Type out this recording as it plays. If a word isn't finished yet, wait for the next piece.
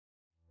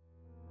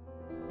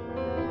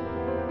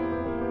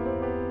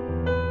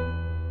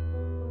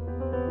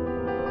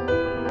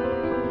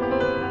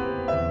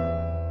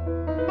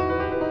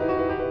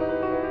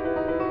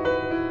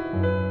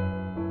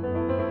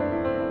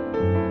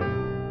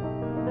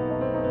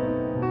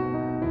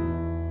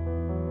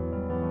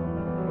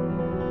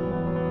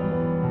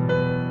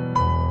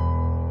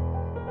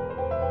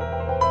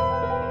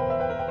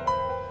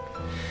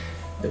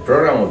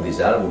program of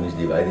this album is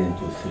divided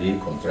into three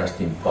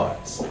contrasting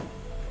parts.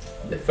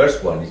 The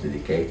first one is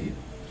dedicated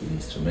to the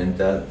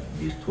instrumental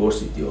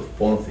virtuosity of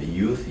Ponce's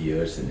youth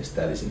years and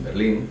studies in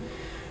Berlin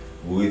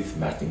with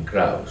Martin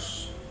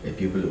Krauss, a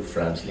pupil of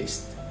Franz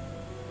Liszt.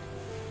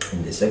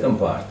 In the second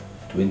part,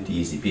 20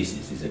 Easy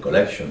Pieces is a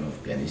collection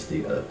of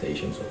pianistic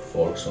adaptations of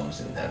folk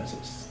songs and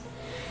dances,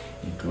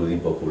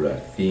 including popular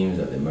themes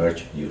that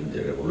emerged during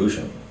the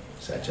Revolution,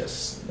 such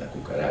as La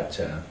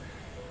Cucaracha,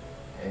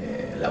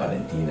 La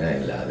Valentina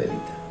and La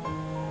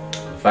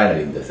Adelita.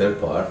 Finally, in the third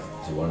part,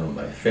 is one of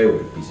my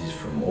favorite pieces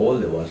from all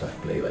the ones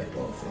I've played by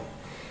Ponce,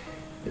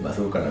 the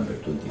Mazurka number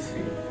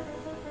 23.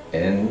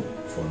 And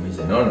for me it's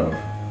an honor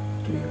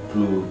to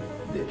include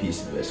the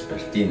piece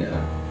Vespertina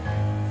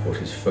for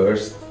his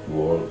first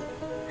world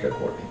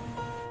recording.